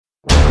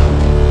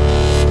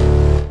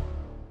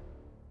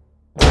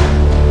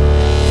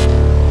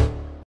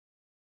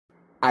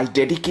I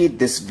dedicate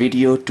this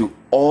video to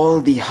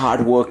all the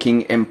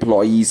hardworking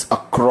employees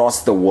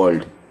across the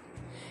world.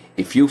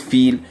 If you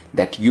feel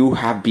that you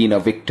have been a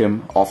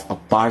victim of a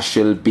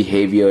partial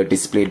behavior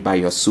displayed by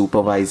your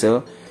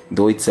supervisor,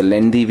 though it's a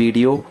lengthy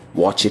video,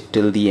 watch it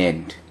till the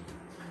end.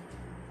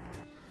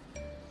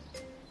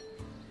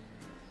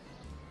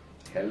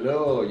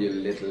 Hello, you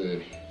little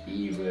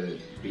evil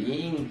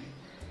being.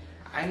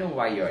 I know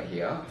why you're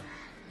here.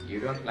 You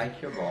don't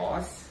like your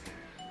boss.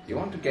 You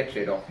want to get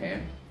rid of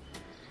him.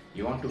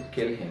 You want to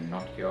kill him,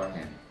 not cure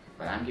him.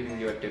 But I'm giving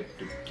you a tip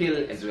to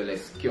kill as well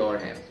as cure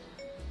him.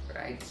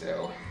 Right?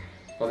 So,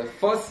 for the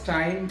first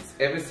time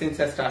ever since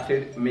I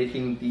started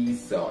making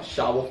these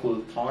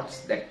showerful thoughts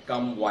that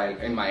come while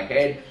in my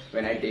head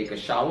when I take a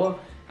shower,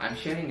 I'm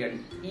sharing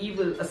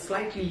a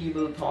slightly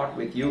evil thought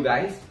with you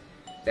guys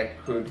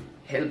that could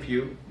help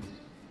you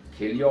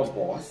kill your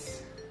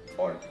boss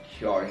or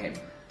cure him.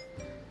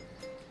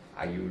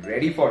 Are you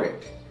ready for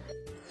it?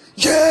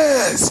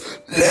 Yes,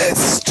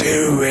 let's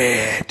do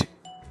it.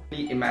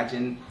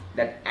 Imagine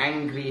that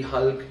angry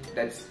Hulk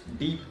that's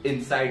deep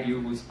inside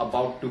you who's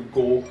about to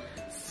go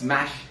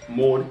smash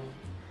mode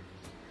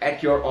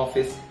at your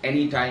office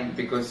anytime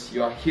because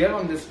you're here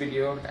on this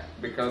video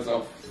because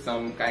of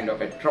some kind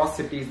of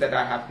atrocities that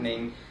are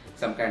happening,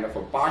 some kind of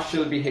a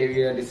partial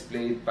behavior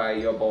displayed by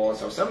your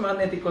boss, or some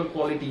unethical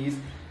qualities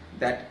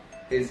that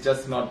is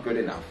just not good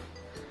enough.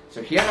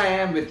 So here I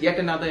am with yet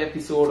another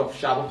episode of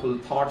Showerful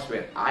Thoughts,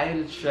 where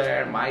I'll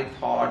share my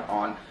thought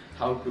on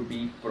how to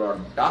be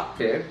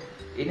productive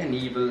in an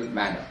evil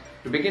manner.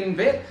 To begin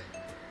with,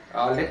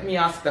 let me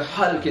ask the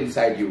Hulk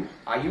inside you.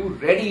 Are you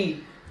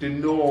ready to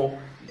know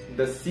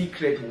the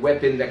secret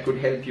weapon that could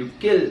help you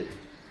kill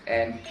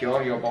and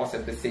cure your boss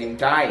at the same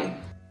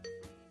time?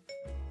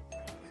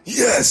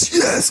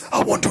 Yes,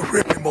 I want to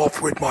rip him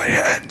off with my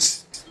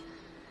hands.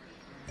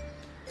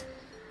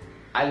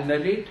 I'll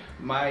narrate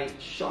my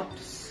short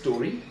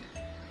story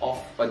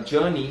of a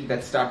journey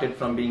that started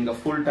from being a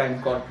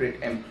full-time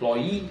corporate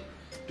employee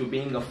to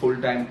being a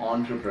full-time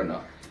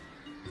entrepreneur.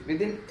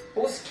 Within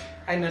post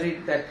I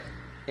narrate that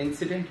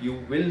incident,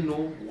 you will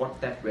know what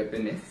that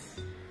weapon is,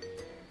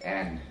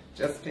 and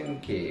just in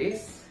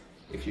case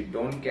if you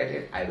don't get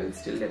it, I will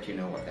still let you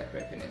know what that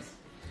weapon is.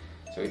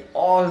 So it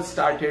all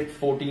started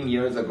 14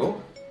 years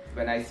ago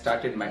when I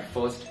started my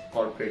first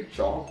corporate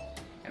job.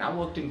 And I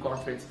worked in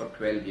corporates for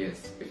 12 years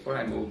before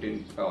I moved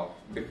in,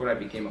 before I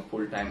became a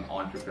full-time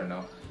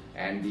entrepreneur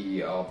and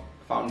the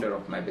founder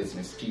of my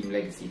business, Team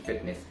Legacy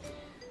Fitness.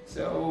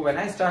 So when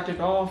I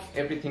started off,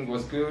 everything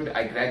was good.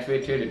 I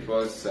graduated. It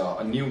was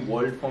a new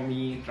world for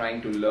me,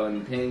 trying to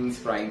learn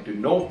things, trying to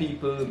know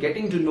people,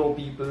 getting to know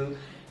people.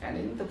 And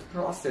in the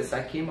process,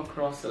 I came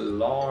across a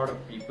lot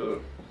of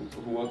people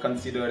who were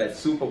considered as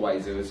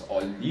supervisors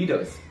or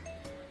leaders.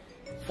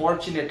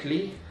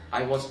 Fortunately,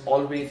 I was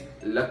always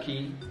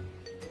lucky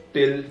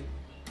till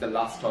the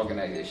last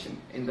organization.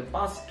 In the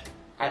past,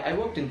 I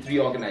worked in 3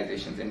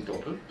 organizations in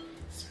total,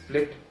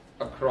 split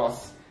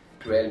across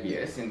 12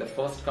 years. In the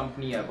first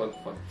company, I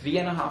worked for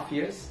 3.5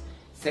 years.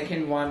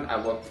 Second one, I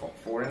worked for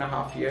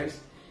 4.5 years.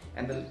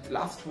 And the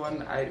last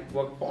one, I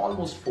worked for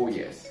almost 4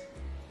 years.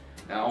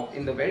 Now,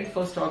 in the very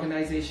first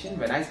organization,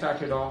 when I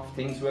started off,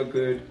 things were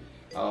good.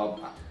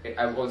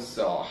 I was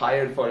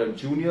hired for a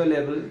junior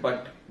level,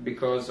 but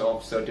because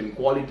of certain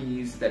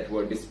qualities that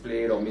were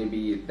displayed or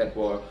maybe that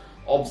were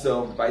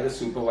observed by the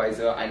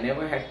supervisor, I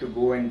never had to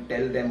go and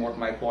tell them what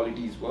my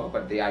qualities were,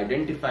 but they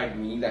identified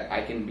me that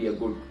I can be a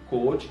good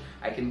coach,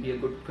 I can be a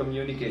good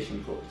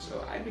communication coach.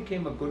 So I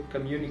became a good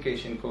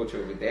communication coach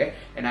over there,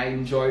 and I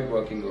enjoyed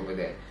working over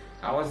there.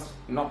 I was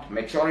not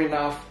mature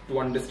enough to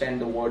understand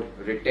the word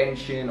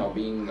retention or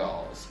being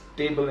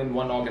stable in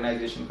one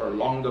organization for a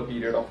longer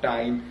period of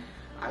time.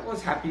 I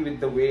was happy with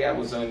the way I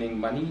was earning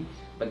money,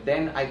 but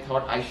then I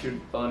thought I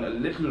should earn a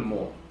little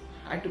more.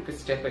 I took a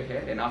step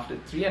ahead, and after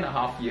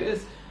 3.5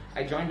 years,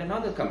 I joined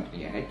another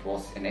company, and it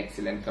was an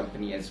excellent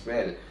company as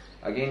well.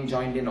 Again,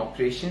 joined in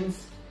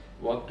operations,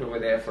 worked over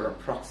there for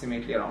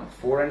approximately around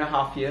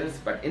 4.5 years,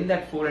 but in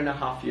that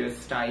 4.5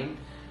 years time,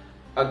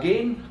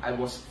 again, I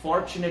was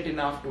fortunate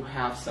enough to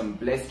have some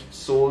blessed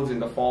souls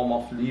in the form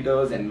of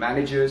leaders and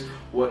managers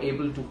who were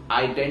able to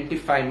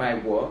identify my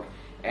work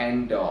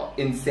and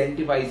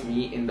incentivize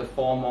me in the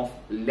form of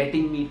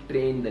letting me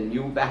train the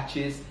new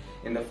batches,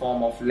 in the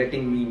form of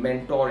letting me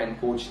mentor and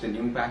coach the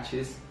new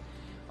batches.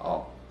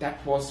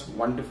 That was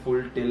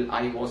wonderful till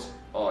I was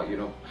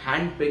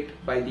handpicked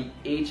by the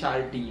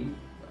HR team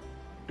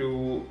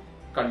to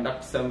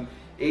conduct some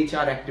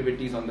HR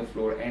activities on the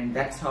floor, and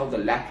that's how the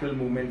lateral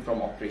movement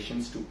from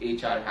operations to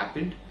HR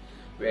happened,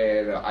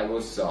 where I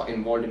was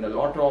involved in a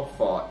lot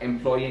of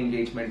employee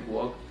engagement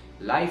work.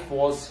 Life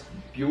was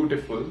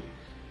beautiful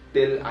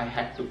till I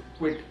had to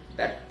quit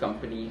that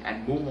company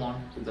and move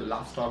on to the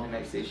last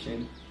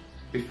organization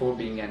before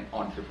being an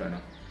entrepreneur.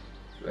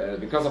 Well,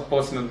 because of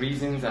personal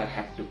reasons, I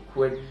had to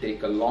quit,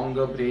 take a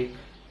longer break,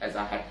 as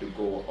I had to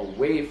go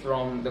away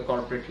from the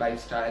corporate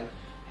lifestyle,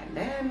 and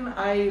then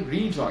I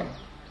rejoined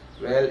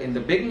Well, in the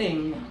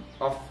beginning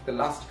of the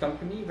last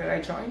company where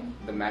I joined,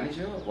 the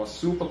manager was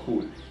super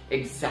cool,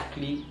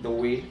 exactly the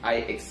way I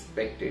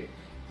expected.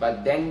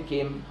 But then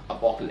came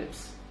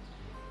apocalypse.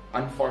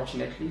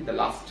 Unfortunately,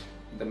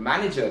 the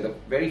manager, the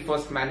very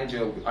first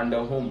manager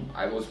under whom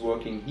I was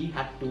working, he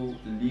had to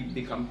leave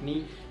the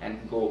company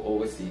and go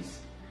overseas.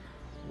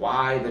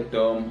 Why the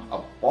term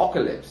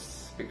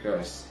apocalypse?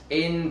 Because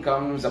in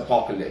comes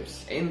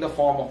apocalypse in the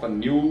form of a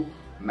new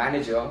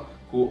manager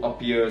who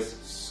appears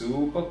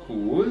super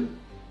cool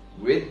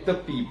with the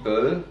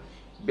people,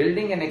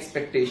 building an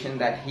expectation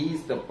that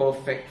he's the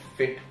perfect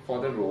fit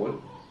for the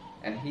role,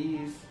 and he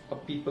is a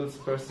people's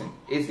person.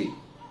 Is he?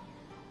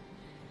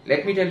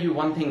 Let me tell you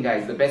one thing,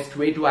 guys. The best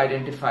way to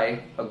identify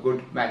a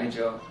good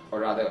manager, or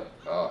rather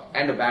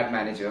and a bad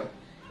manager,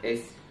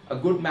 is a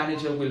good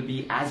manager will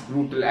be as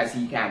brutal as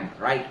he can,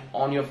 right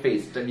on your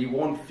face, that he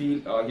won't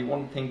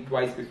think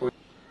twice before.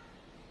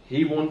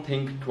 He won't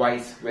think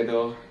twice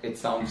whether it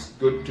sounds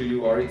good to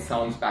you or it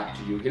sounds bad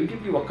to you. He'll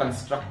give you a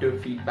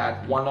constructive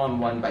feedback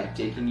one-on-one by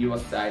taking you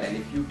aside, and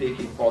if you take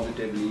it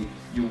positively,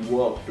 you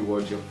work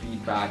towards your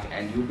feedback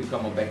and you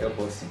become a better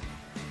person.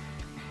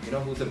 You know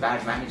who's a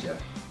bad manager?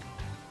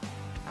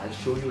 I'll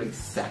show you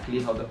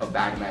exactly how a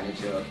bad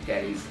manager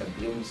carries a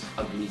glimpse,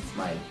 ugly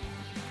smile.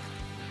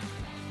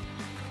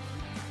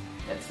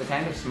 That's the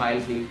kind of smile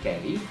he'll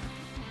carry,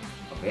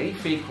 a very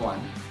fake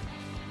one.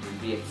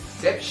 He'll be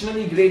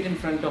exceptionally great in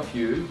front of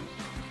you.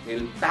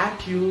 He'll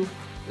pat you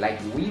like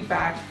we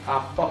pat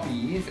our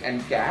puppies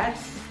and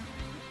cats.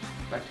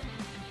 But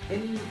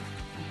in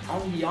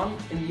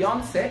the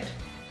onset,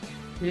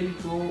 he'll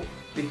go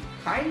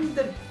behind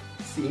the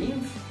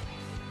scenes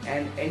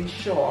and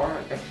ensure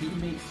that he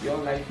makes your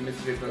life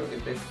miserable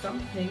if there's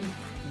something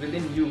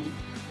within you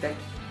that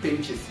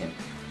pinches him.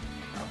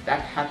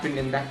 That happened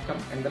in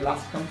the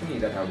last company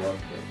that I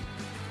worked with.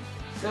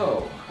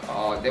 So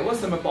there were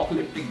some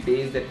apocalyptic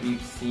days that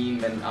we've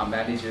seen when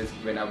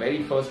our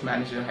very first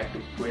manager had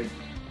to quit,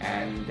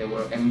 and there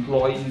were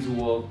employees who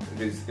were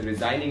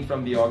resigning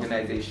from the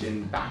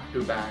organization back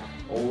to back,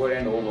 over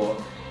and over,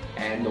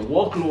 and the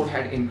workload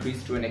had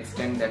increased to an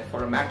extent that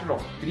for a matter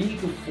of 3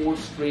 to 4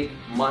 straight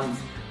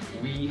months,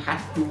 we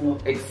had to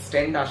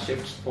extend our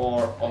shifts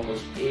for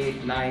almost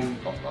 10,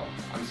 11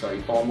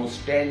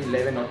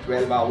 or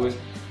 12 hours,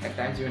 at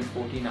times even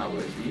 14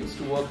 hours. We used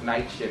to work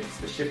night shifts.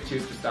 The shifts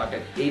used to start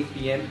at 8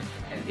 p.m.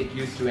 and it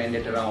used to end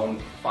at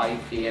around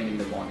 5 a.m. in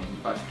the morning.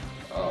 But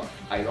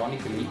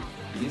ironically,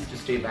 we used to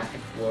stay back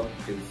at work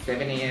till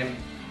 7 a.m.,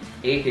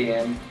 8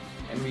 a.m.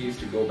 and we used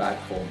to go back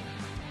home.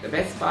 The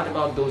best part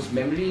about those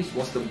memories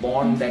was the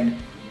bond that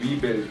we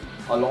built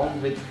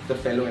along with the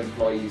fellow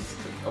employees.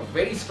 A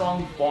very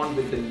strong bond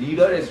with the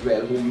leader as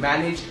well, who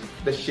managed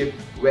the ship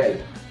well,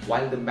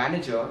 while the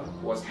manager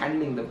was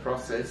handling the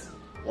process,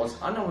 was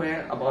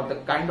unaware about the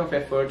kind of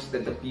efforts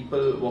that the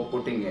people were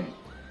putting in.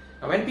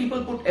 Now, when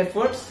people put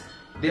efforts,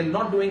 they're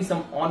not doing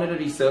some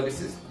honorary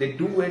services. They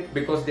do it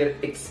because they're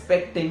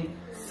expecting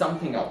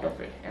something out of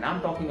it. And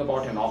I'm talking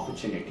about an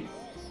opportunity.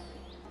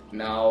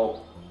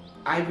 Now,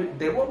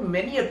 there were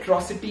many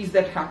atrocities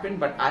that happened,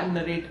 but I'll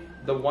narrate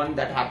the one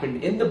that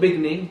happened in the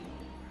beginning,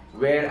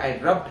 where I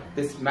rubbed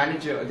this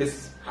manager,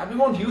 we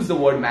won't use the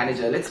word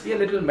manager, let's be a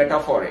little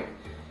metaphoric.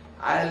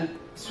 I'll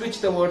switch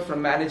the word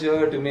from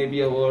manager to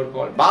maybe a word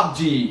called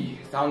Babji.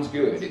 Sounds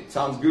good. It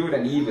sounds good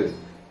and evil.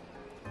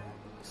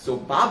 So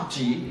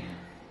Babji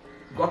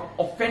got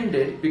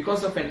offended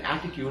because of an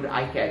attitude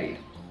I carried.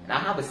 And I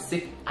have a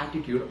sick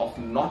attitude of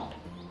not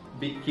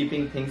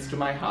keeping things to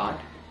my heart,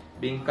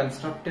 being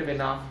constructive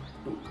enough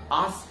to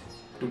ask,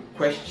 to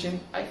question.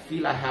 I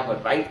feel I have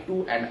a right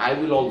to, and I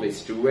will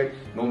always do it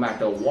no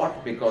matter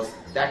what, because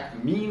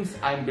that means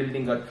I'm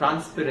building a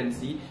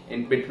transparency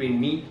in between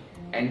me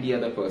and the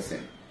other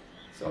person.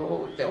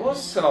 So there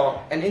was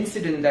an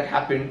incident that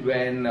happened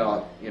when,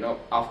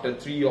 after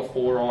 3 or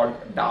 4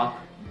 odd dark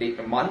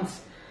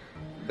months,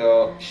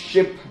 the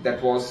ship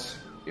that was,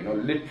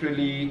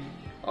 literally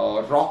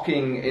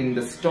rocking in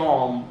the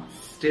storm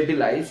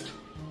stabilized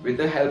with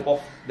the help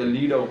of the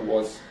leader who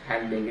was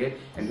handling it,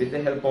 and with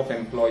the help of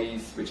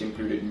employees, which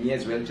included me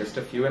as well, just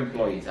a few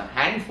employees, a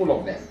handful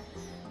of them,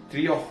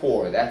 3 or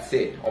 4, that's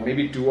it, or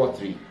maybe 2 or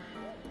 3.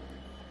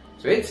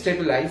 So it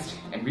stabilized,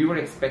 and we were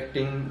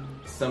expecting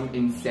some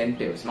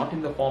incentives, not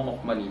in the form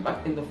of money,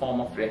 but in the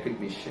form of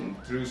recognition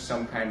through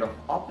some kind of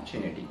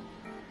opportunity.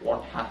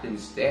 What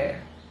happens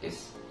there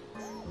is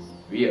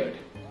weird.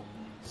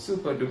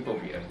 Super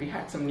duper weird. We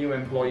had some new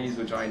employees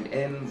who joined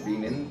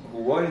who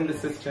were in the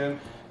system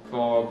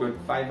for a good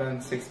 5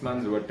 months, 6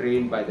 months, who were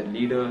trained by the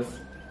leaders.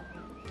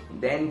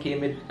 Then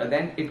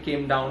it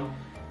came down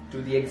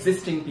to the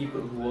existing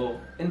people who were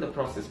in the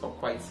process for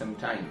quite some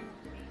time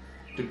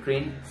to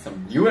train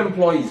some new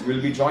employees who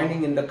will be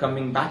joining in the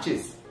coming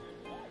batches.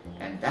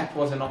 And that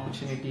was an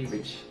opportunity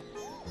which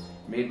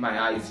made my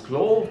eyes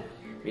glow,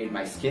 made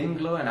my skin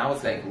glow, and I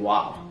was like,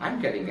 wow,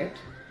 I'm getting it.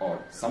 Or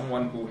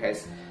someone who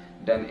has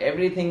done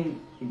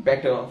everything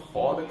better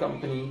for the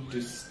company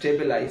to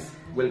stabilize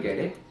will get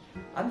it.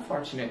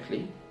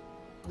 Unfortunately,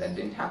 that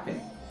didn't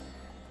happen.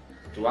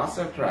 to our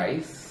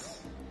surprise,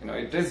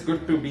 it is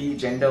good to be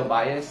gender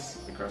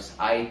biased, because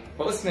I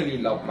personally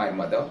love my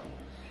mother,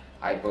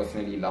 I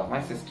personally love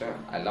my sister,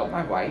 I love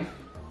my wife,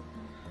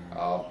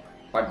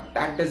 but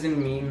that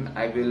doesn't mean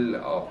I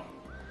will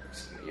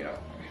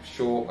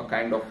show a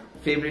kind of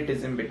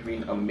favoritism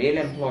between a male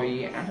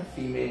employee and a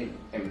female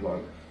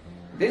employee.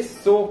 This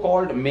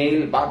so-called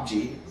male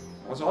Babji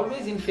was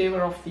always in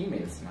favor of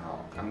females.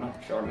 Now, I'm not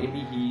sure, maybe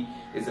he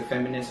is a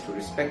feminist who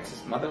respects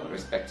his mother,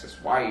 respects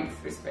his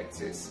wife, respects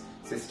his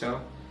sister.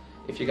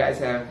 If you guys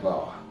have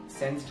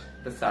sensed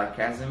the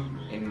sarcasm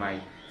in my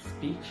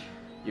speech,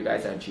 you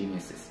guys are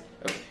geniuses.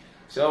 Okay.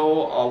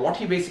 So what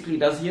he basically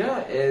does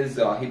here is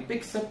he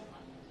picks up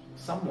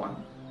someone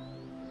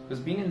who's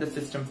been in the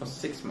system for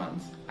 6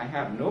 months. I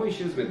have no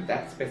issues with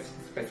that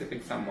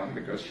specific someone,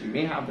 because she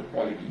may have the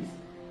qualities,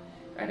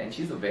 and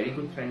she's a very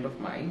good friend of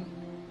mine.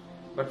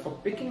 But for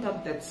picking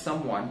up that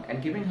someone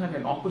and giving her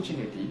an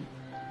opportunity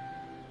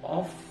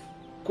of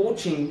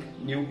coaching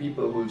new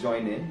people who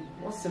join in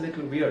was a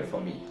little weird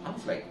for me. I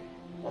was like,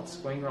 what's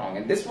going wrong?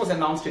 And this was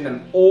announced in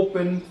an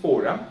open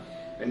forum.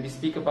 When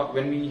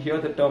we hear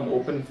the term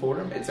open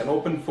forum, it's an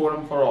open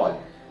forum for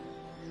all.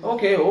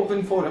 Okay,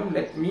 open forum,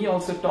 let me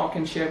also talk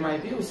and share my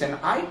views. And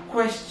I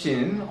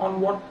question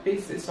on what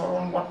basis or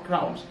on what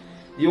grounds.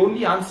 The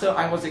only answer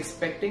I was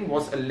expecting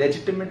was a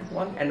legitimate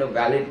one and a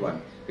valid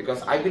one,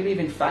 because I believe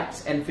in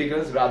facts and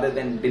figures rather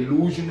than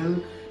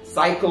delusional,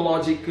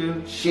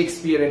 psychological,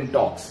 Shakespearean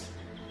talks.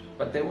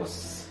 But the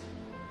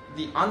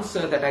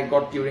answer that I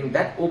got during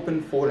that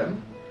open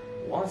forum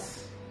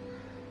was,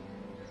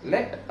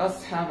 let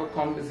us have a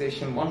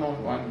conversation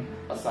one-on-one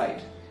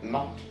aside,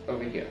 not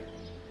over here.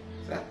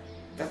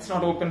 That's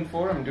not open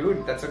forum,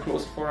 dude. That's a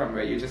closed forum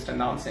where you're just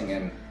announcing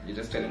and you're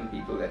just telling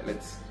people that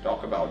let's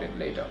talk about it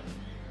later.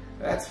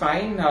 That's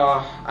fine.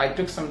 I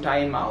took some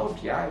time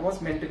out. Yeah, I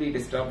was mentally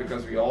disturbed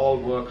because we all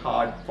work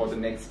hard for the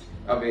next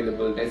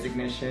available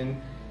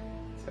designation.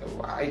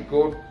 So I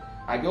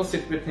go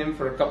sit with him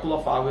for a couple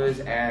of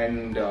hours,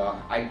 and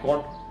I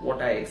got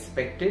what I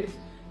expected.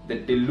 The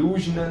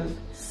delusional,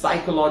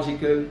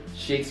 psychological,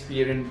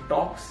 Shakespearean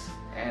talks.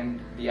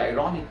 And the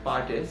ironic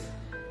part is,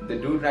 the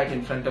dude right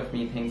in front of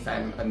me thinks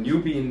I'm a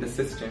newbie in the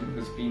system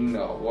who's been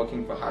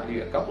working for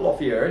hardly a couple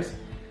of years,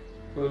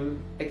 will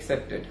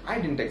accept it. I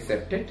didn't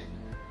accept it.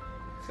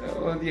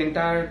 So the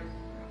entire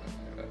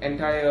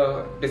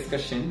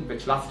discussion,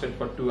 which lasted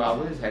for 2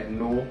 hours, had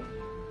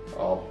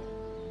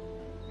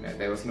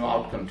there was no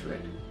outcome to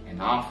it.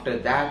 And after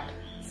that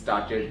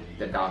started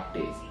the dark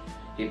days.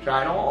 He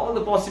tried all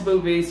the possible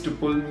ways to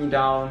pull me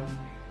down,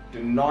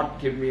 to not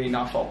give me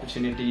enough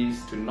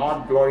opportunities, to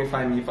not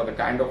glorify me for the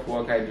kind of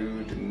work I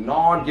do, to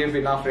not give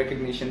enough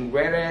recognition,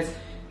 whereas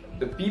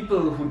the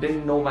people who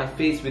didn't know my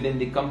face within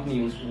the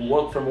company, who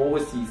worked from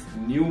overseas,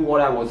 knew what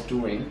I was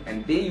doing,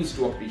 and they used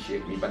to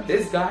appreciate me. But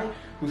this guy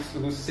who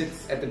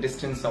sits at the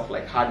distance of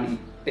like hardly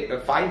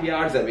 5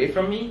 yards away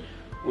from me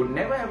would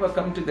never ever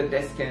come to the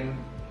desk and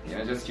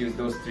just use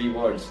those 3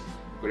 words,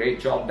 great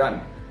job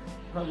done.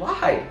 But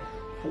why?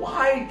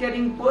 Why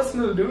getting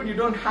personal, dude? You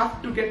don't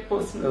have to get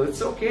personal.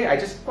 It's okay. I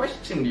just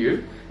questioned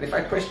you. And if I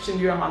questioned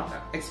you, I'm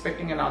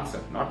expecting an answer.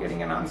 Not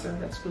getting an answer,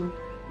 that's cool.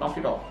 Knock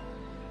it off.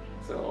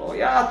 So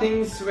yeah,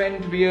 things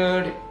went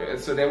weird.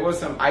 So there were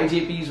some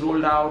IJPs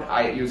rolled out.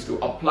 I used to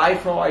apply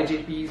for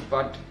IJPs,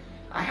 but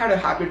I had a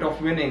habit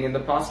of winning. In the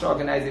past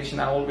organization,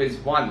 I always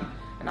won.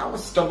 And I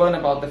was stubborn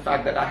about the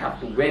fact that I have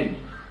to win.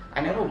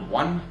 I never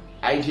won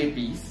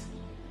IJPs.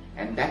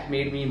 And that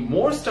made me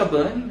more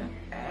stubborn.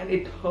 And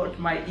it hurt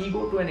my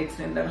ego to an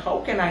extent that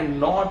how can I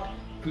not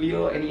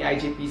clear any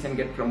IJPs and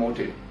get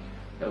promoted?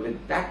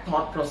 With that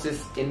thought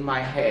process in my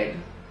head,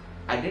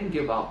 I didn't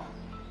give up.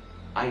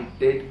 I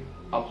did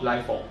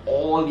apply for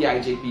all the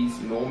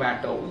IJPs, no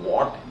matter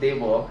what they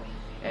were,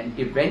 and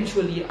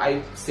eventually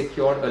I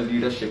secured a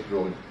leadership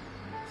role.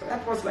 So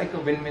that was like a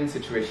win-win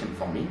situation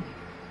for me.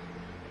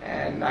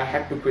 And I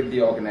had to quit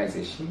the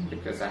organization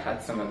because I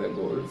had some other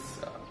goals.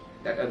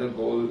 That other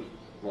goal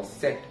was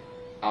set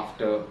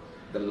after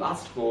the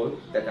last goal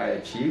that I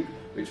achieved,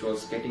 which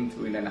was getting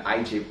through in an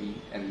IJP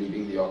and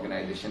leaving the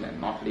organization, and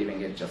not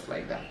leaving it just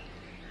like that.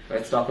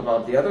 Let's talk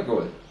about the other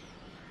goal.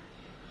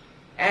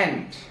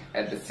 And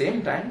at the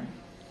same time,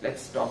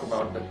 let's talk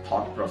about the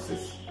thought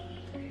process.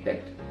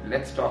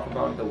 Let's talk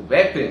about the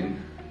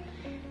weapon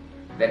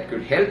that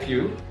could help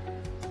you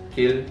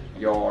kill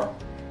your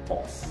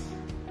boss.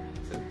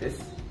 So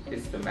this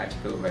is the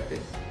magical weapon.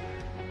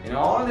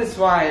 All this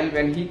while,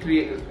 when he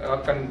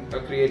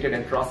created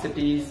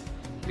atrocities,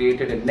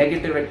 created a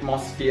negative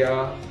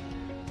atmosphere,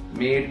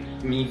 made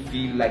me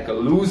feel like a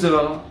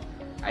loser,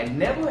 I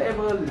never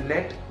ever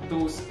let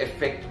those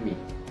affect me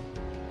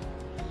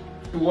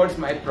towards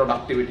my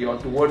productivity or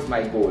towards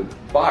my goal.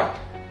 But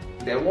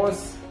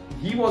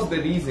he was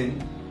the reason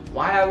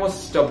why I was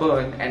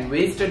stubborn and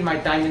wasted my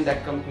time in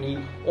that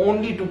company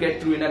only to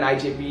get through in an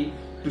IJP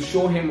to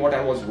show him what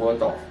I was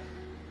worth of.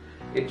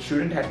 It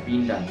shouldn't have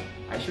been done.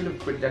 I should have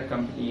quit that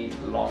company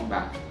long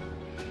back,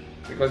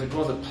 because it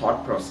was a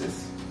thought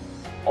process.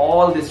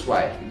 All this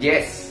while,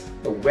 yes,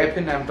 The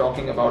weapon I'm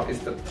talking about is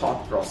the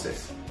thought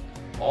process.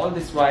 All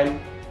this while,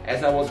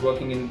 as I was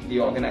working in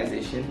the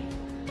organization,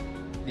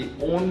 the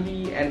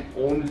only and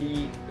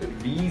only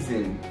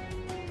reason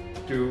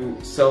to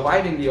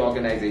survive in the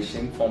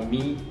organization for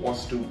me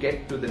was to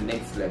get to the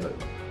next level.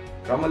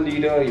 From a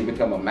leader, you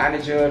become a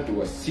manager,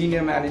 to a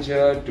senior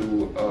manager,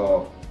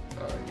 to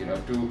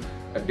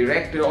a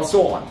director, or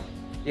so on.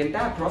 The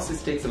entire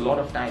process takes a lot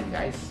of time,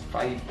 guys.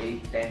 5,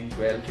 8, 10,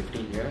 12,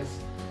 15 years.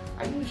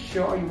 Are you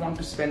sure you want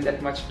to spend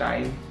that much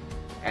time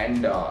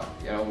and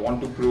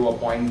want to prove a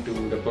point to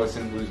the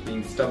person who's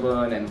being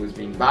stubborn and who's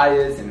being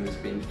biased and who's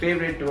being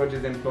favorite towards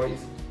his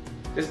employees?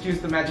 Just use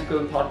the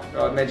magical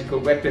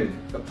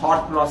weapon, the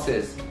thought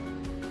process.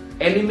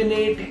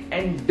 Eliminate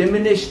and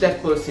diminish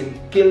that person.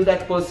 Kill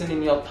that person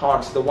in your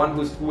thoughts, the one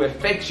who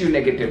affects you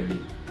negatively.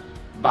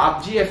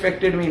 Babji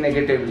affected me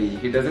negatively.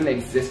 He doesn't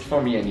exist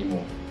for me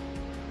anymore.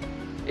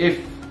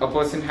 If a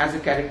person has a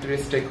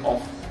characteristic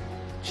of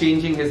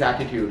changing his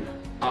attitude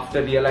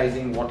after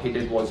realizing what he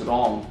did was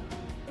wrong,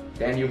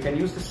 then you can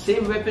use the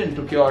same weapon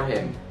to cure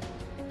him.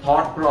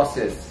 Thought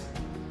process.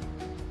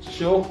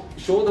 Show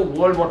the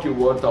world what you're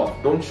worth of.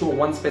 Don't show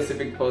one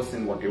specific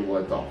person what you're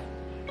worth of.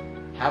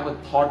 Have a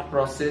thought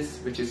process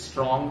which is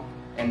strong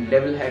and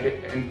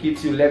level-headed and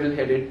keeps you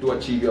level-headed to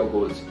achieve your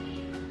goals.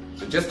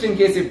 So just in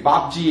case if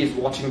Babji is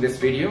watching this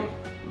video,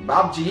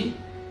 Babji,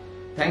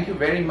 thank you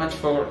very much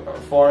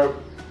for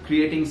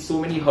creating so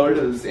many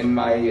hurdles in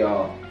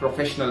my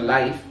professional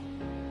life.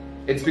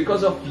 It's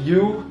because of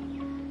you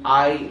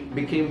I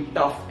became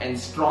tough and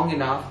strong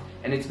enough,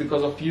 and it's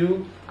because of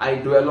you I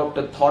developed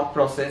a thought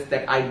process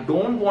that I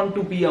don't want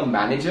to be a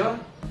manager,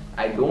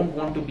 I don't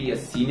want to be a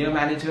senior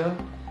manager,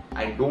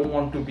 I don't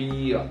want to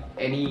be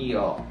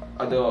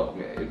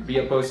be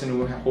a person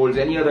who holds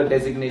any other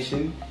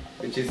designation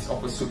which is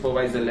of a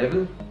supervisor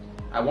level.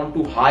 I want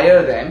to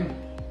hire them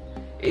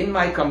in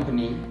my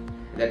company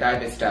that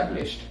I've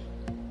established.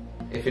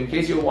 If in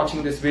case you're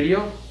watching this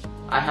video,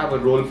 I have a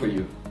role for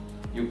you.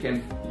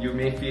 You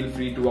may feel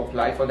free to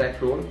apply for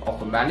that role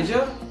of a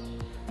manager.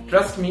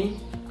 Trust me,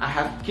 I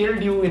have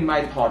killed you in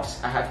my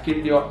thoughts. I have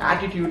killed your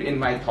attitude in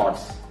my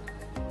thoughts.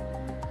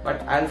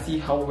 But I'll see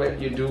how well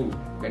you do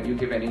when you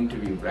give an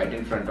interview right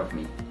in front of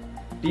me.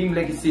 Team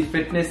Legacy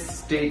Fitness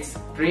states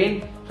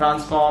train,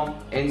 transform,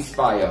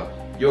 inspire.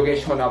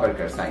 Yogesh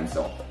Honavarkar signs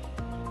off.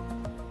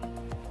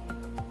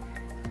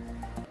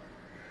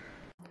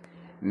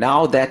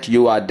 Now that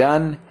you are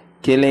done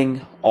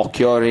killing or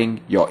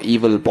curing your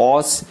evil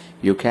boss,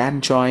 you can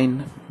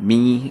join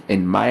me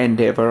in my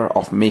endeavor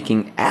of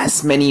making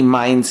as many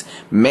minds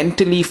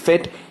mentally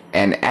fit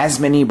and as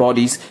many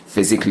bodies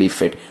physically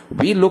fit.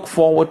 We look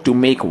forward to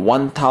make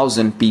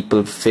 1,000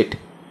 people fit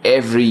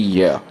every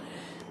year.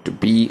 To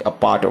be a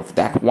part of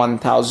that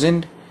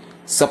 1,000,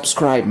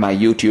 subscribe my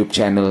YouTube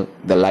channel,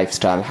 The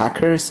Lifestyle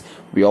Hackers.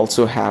 We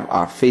also have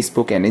our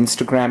Facebook and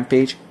Instagram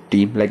page,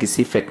 Team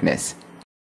Legacy Fitness.